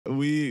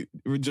we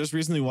just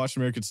recently watched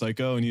American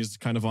Psycho, and he's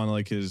kind of on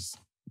like his.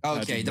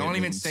 Okay, don't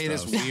even say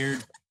this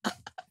weird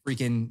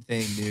freaking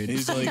thing, dude.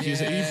 He's like,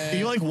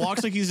 he like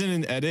walks like he's in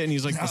an edit, and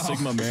he's like the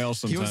Sigma male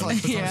sometimes. He was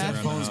like, dude,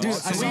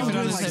 I saw him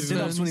doing like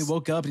sit-ups when he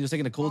woke up and he was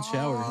taking a cold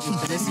shower.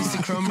 This is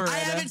the Crumber. I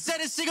haven't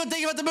said a single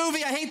thing about the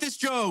movie. I hate this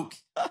joke.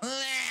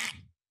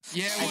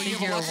 Yeah, well, you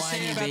have a lot to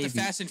say about the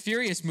Fast and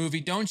Furious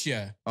movie, don't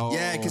you? Oh.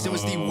 Yeah, because it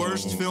was the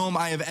worst film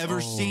I have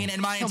ever seen in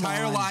my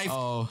entire life.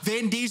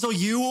 Vin Diesel,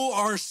 you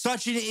are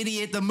such an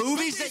idiot. The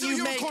movies that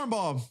you make.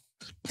 Cornball.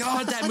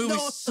 God, that movie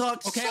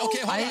sucks. Okay, hold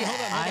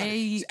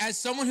on. As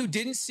someone who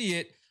didn't see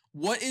it,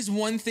 what is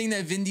one thing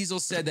that Vin Diesel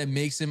said that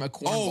makes him a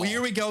cornball? Oh,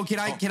 here we go. Can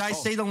I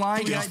say the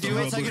line? Can I do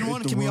it? Second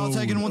one? Can we all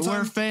take it in one time?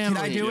 We're family.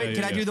 Can I do it?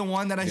 Can I do the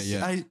one that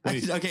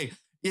okay.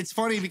 It's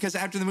funny because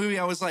after the movie,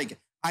 I was like,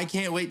 I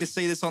can't wait to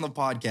say this on the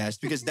podcast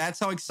because that's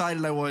how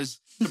excited I was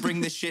to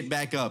bring this shit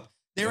back up.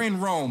 They're in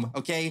Rome,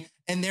 okay?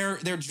 And they're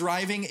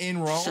driving in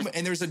Rome,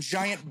 and there's a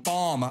giant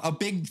bomb, a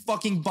big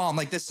fucking bomb,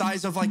 like the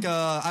size of like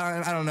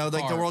I don't know,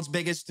 like the world's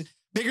biggest,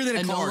 bigger than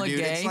a car, dude.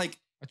 It's like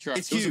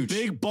it's huge. It was a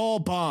big ball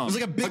bomb. It was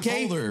like a big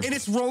boulder. And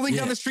it's rolling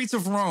down the streets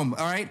of Rome,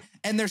 all right?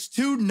 And there's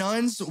two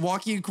nuns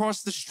walking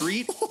across the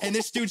street, and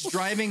this dude's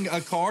driving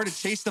a car to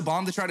chase the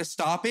bomb to try to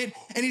stop it,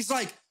 and he's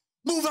like,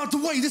 "Move out the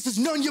way. This is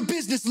none of your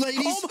business,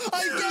 ladies." Oh,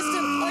 I guessed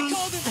it. I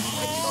called it.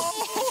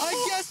 I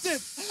guessed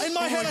it. In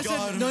my head, I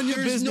said, none of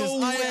your business. No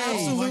way. I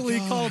absolutely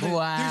called it.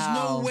 Wow. There's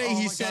no way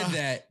he said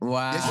that.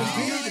 Wow.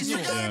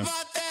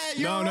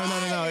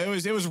 No.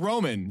 It was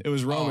Roman. It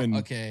was Roman. Oh,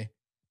 okay.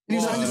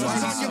 He's like, "This is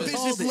none of your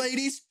business,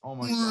 ladies." Oh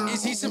my God.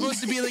 Is he supposed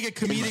to be like a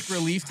comedic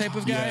relief type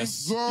of guy?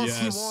 Yes. He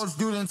was,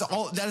 dude.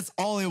 That is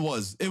all it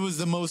was. It was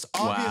the most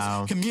obvious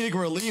comedic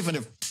relief, and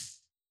it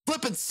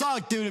flippin'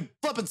 sucked, dude. It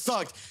flippin'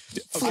 sucked.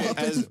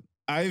 Okay,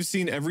 I've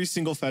seen every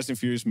single Fast and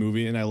Furious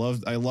movie, and I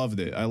loved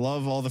it. I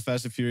love all the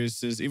Fast and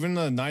Furiouses, even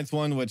the 9th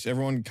one, which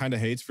everyone kind of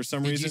hates for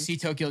some reason. Did you see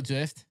Tokyo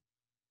Drift?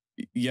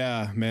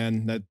 Yeah,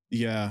 man.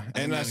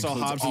 And I saw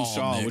Hobbs and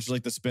Shaw, which is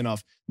like the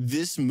spinoff.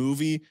 This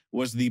movie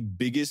was the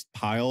biggest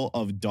pile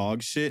of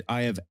dog shit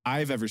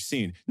I've ever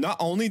seen. Not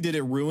only did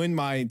it ruin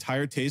my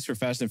entire taste for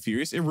Fast and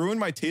Furious, it ruined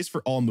my taste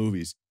for all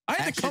movies. I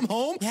had to come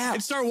home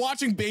and start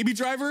watching Baby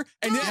Driver.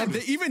 And then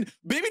even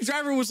Baby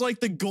Driver was like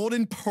the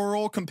golden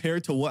pearl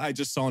compared to what I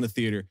just saw in the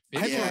theater.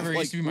 Baby Driver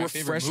used to be my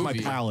favorite movie. My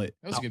palate.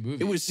 That was a good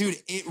movie. It was, dude,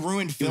 it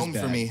ruined film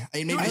for me.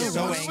 It made me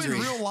so angry.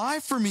 In real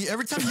life for me.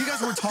 Every time you guys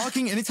were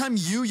talking, anytime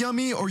you,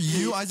 Yummy, or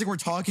you, Isaac, were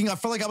talking, I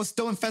felt like I was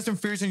still in Fast and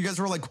Furious and you guys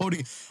were like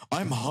quoting,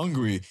 "I'm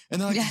hungry."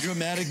 And then like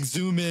dramatic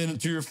zoom in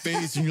to your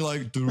face and you're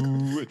like,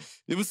 dude.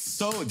 It was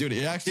so, dude,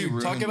 it actually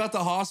ruined. Talk about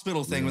the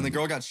hospital thing when the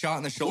girl got shot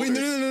in the shoulder. Wait,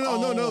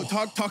 no.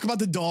 Talk about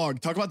the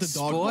dog. Talk about the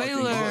dog.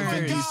 Spoilers.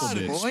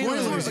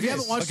 If you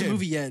haven't watched the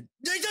movie yet.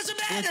 It doesn't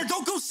matter.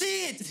 Don't go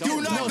see it.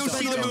 Do not go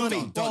see the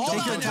movie.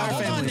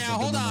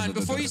 Hold on.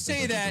 Before you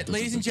say that,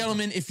 ladies and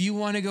gentlemen, if you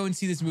want to go and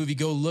see this movie,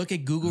 go look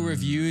at Google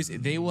reviews.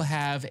 They will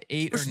have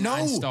 8 or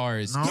 9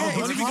 stars. Yeah,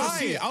 don't even go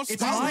see it. I'll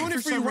ruin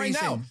it for you right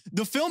now.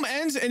 The film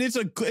ends and it's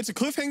a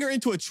cliffhanger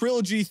into a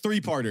trilogy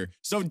 3-parter.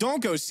 So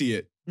don't go see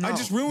it. No, I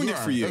just ruined it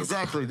for you.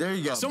 Exactly. There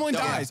you go. Someone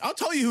dies. I'll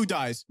tell you who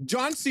dies.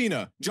 John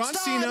Cena. John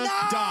Cena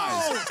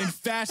dies in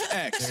Fast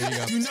X. There you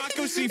go. Do not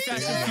go see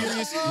Fast and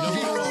Furious.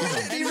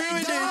 He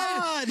ruined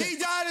it. He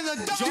died in the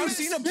John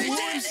Cena blew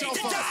himself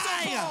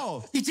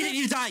up. He didn't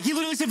need to die. He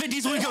literally said Vin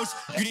Diesel. He goes,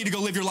 "You need to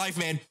go live your life,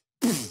 man."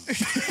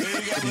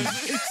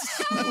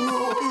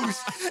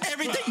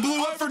 Everything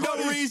blew up for no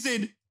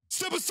reason.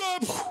 Step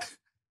aside.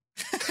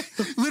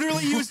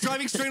 Literally, he was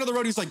driving straight on the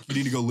road. He's like, "You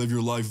need to go live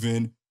your life,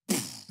 Vin."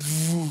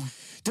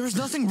 There was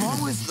nothing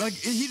wrong with, like,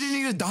 he didn't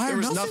need to die. There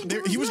was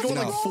nothing. He was going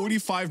like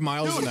 45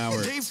 miles an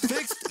hour. They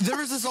fixed, there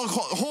was this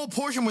whole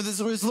portion where this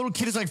little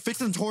kid is like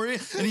fixing the toy,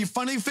 and he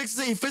finally fixes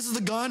it, he fixes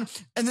the gun,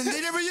 and then they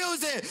never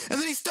use it,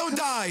 and then he still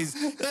dies.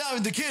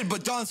 The kid,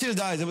 but John Cena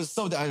dies. It was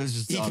so, it was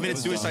just, he committed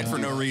suicide for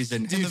no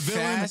reason. Dude,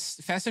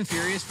 Fast and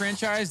Furious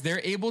franchise,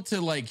 they're able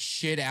to like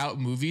shit out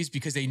movies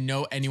because they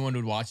know anyone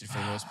would watch it for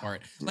the most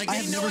part. Like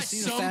they know at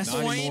some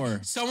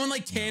point, someone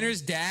like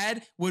Tanner's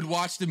dad would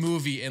watch the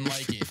movie and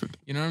like it.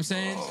 You know what I'm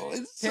saying?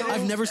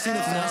 I've never seen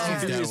a Fast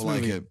and Furious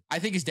movie. I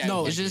think his dad.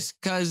 No, it's just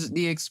because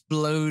the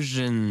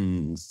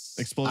explosions.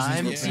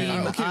 I'm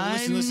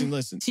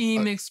listen.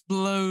 Team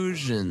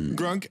explosion.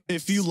 Grunk,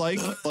 if you like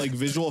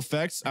visual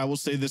effects, I will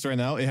say this right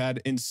now. It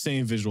had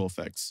insane visual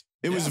effects.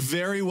 It was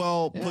very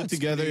well put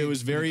together. It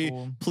was very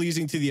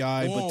pleasing to the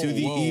eye, but to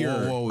the ear.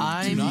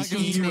 I'm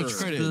Team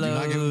Explosion.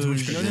 No. It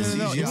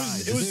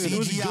was a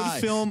good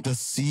film. The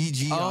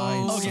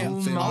CGI. Okay,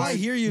 all I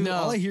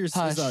hear is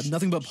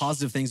nothing but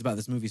positive things about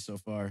this movie so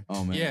far.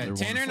 Oh man, yeah.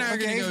 Tanner and I are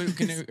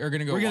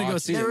gonna go. We're gonna go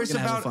see it. We're gonna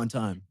have a fun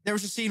time. There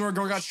was a scene where a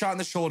girl got shot in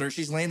the shoulder.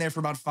 She's laying there for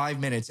about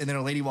 5 minutes, and then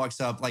a lady walks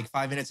up like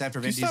 5 minutes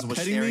after Vin Diesel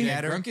was staring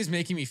at her. Grunk is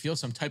making me feel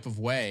some type of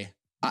way.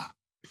 Not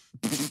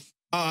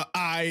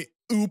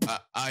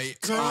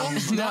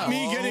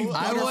me getting.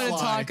 I want to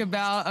talk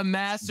about a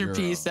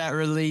masterpiece that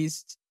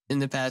released in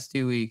the past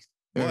 2 weeks.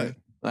 What?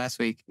 Last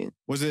week.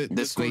 Was it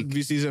this week?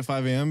 VCs at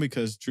 5 a.m.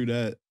 because true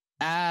that.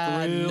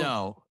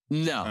 No.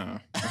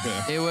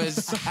 Okay. It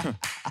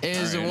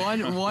was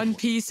One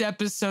Piece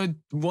episode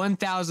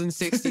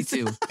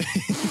 1062.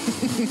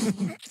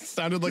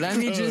 Sounded like Let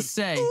me just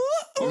say.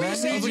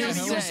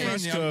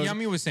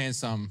 Yummy was saying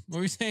something. What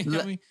were you saying,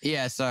 Yummy?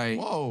 Yeah, sorry.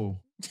 Whoa.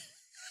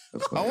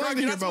 I want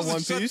to hear about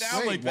One Piece.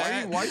 Wait,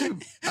 why you?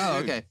 Oh,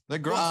 okay. That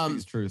girl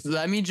speaks truth.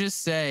 Let me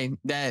just say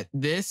that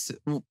this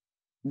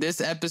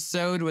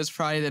episode was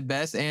probably the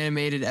best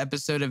animated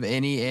episode of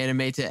any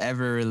anime to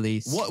ever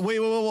release. What? Wait,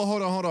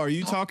 hold on. Are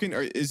you talking?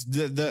 Is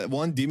the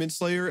one Demon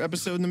Slayer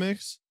episode in the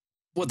mix?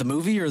 What, the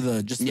movie or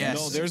the just? Yes.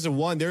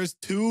 No, there's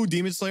two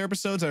Demon Slayer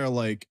episodes that are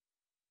like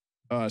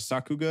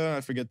Sakuga.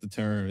 I forget the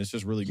term. It's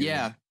just really good.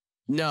 Yeah.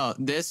 No,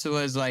 this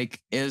was like,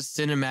 it was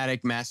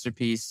cinematic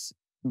masterpiece,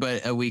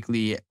 but a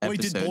weekly episode. Wait,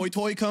 did Boy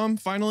Toy come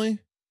finally?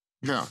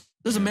 No.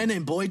 There's a man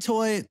named Boy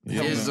Toy.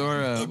 Yeah. It's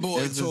Zorro.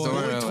 Boy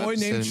Toy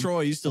named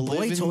Troy used to live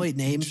Boy in Toy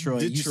named Troy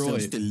Detroit.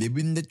 Used to live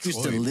in Detroit.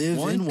 Used to live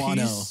One in Wano.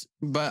 Piece.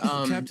 But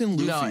Captain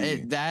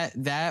Luffy. no,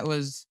 that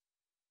was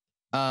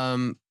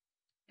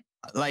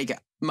like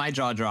my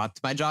jaw dropped.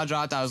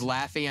 I was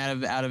laughing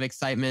out of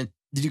excitement.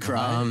 Did you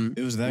cry?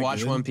 It was that watch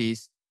good? One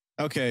Piece.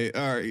 Okay,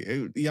 all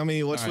right.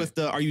 Yummy, what's with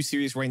the are you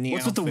serious right now?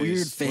 What's with the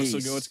weird face?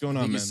 What's going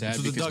on, man? sad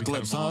So the because duck we cut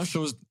lips, him huh? off.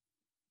 Shows.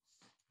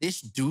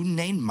 This dude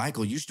named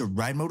Michael used to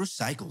ride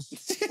motorcycles.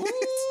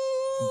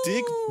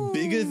 Dick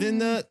bigger than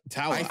the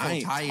tower. Eiffel I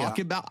ain't Tower.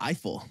 talking about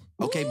Eiffel.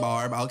 Okay,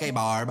 Barb. Okay,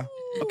 Barb.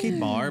 Okay,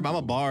 Barb. I'm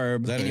a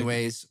Barb.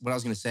 Anyways, what I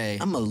was gonna say.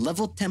 I'm a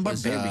level 10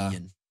 Was,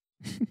 barbarian.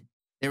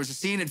 There was a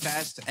scene in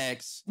Fast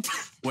X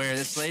where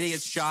this lady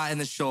gets shot in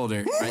the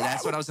shoulder. Right,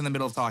 that's what I was in the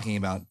middle of talking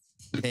about.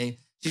 Okay,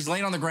 she's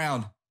laying on the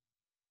ground,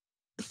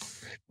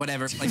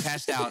 whatever, like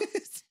passed out,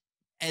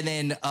 and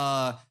then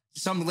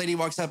some lady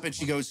walks up and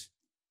she goes,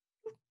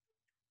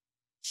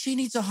 "She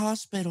needs a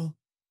hospital."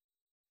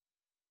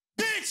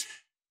 Bitch!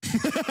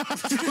 Dude,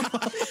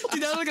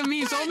 that was like a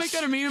meme. Someone make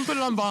that a meme and put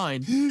it on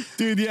Vine.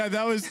 Dude, yeah,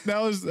 that was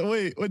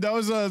wait, that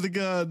was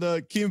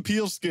the Key and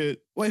Peele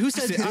skit. Wait, who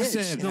said I bitch?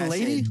 said- the I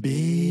lady? said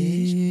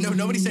bitch. No,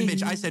 nobody said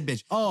bitch. I said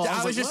bitch. Oh, I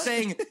was like, just what?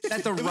 saying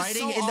that the was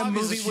writing so in the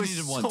obvious movie that she was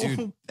needed so one,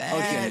 dude. bad.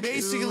 Okay, dude.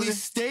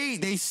 basically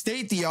they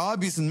state the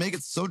obvious and make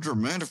it so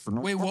dramatic for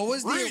no Wait, what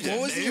was reason,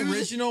 the dude.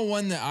 original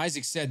one that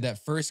Isaac said?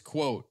 That first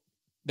quote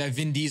that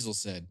Vin Diesel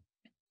said.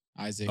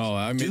 Isaac. Oh,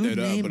 I made Dude that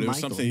up, named but it was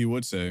Michael. something he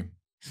would say.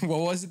 What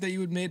was it that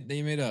you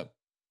made up?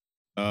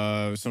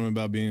 Something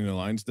about being in a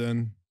lion's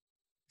den.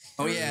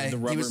 Oh yeah, The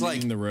rubber he was like,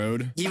 meeting the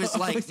road. he was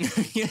like,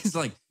 he was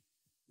like,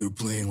 "You're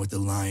playing with the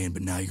lion,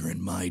 but now you're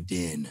in my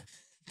den."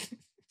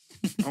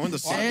 I want to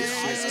say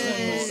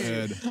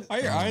Why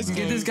are your eyes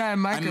Get this guy a I'm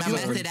a microphone.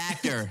 method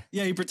actor.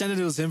 Yeah, he pretended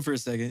it was him for a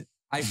second.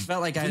 I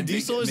felt like I had Vin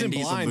Diesel Vin isn't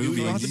Diesel blind, dude. You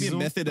movie. don't have to be a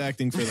method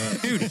acting for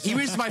that. Dude, he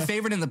was my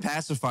favorite in The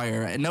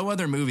Pacifier, and no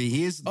other movie.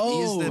 He is the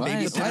what? baby What in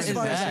is The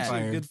that?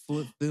 Pacifier. Good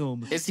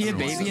film. Is he a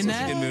baby in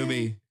that? Good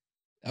movie.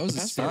 That was a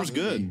That star was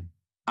good.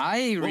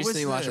 I What was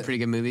recently watched a the- pretty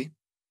good movie.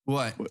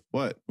 What?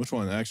 What? Which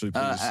one? Actually,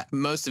 please.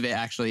 Most of it,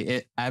 actually.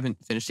 I haven't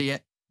finished it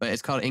yet, but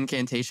it's called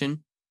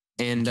Incantation.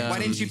 And Why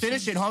didn't you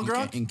finish it, huh,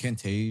 Grunk?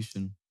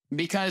 Incantation.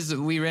 because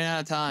we ran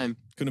out of time.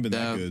 Couldn't have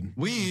been no. that good.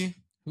 We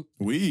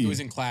We. It was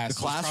in class.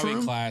 The It was probably classroom?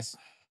 in class.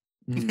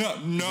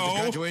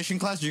 the graduation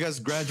class. Did you guys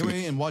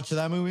graduate and watch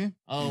that movie?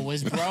 Oh,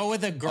 was bro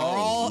with a girl?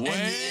 Oh, wait a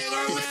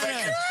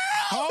minute.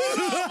 Hold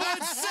on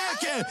 1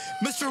 second.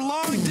 Mr.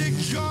 Long Dick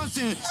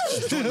Johnson.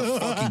 Just join the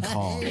fucking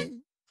call.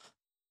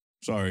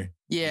 Sorry.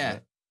 Yeah.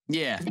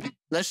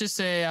 Let's just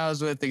say I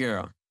was with the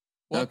girl.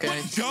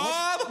 Okay.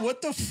 Job?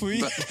 What the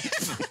freak?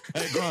 But-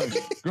 Hey,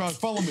 Grog,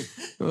 follow me.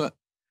 What?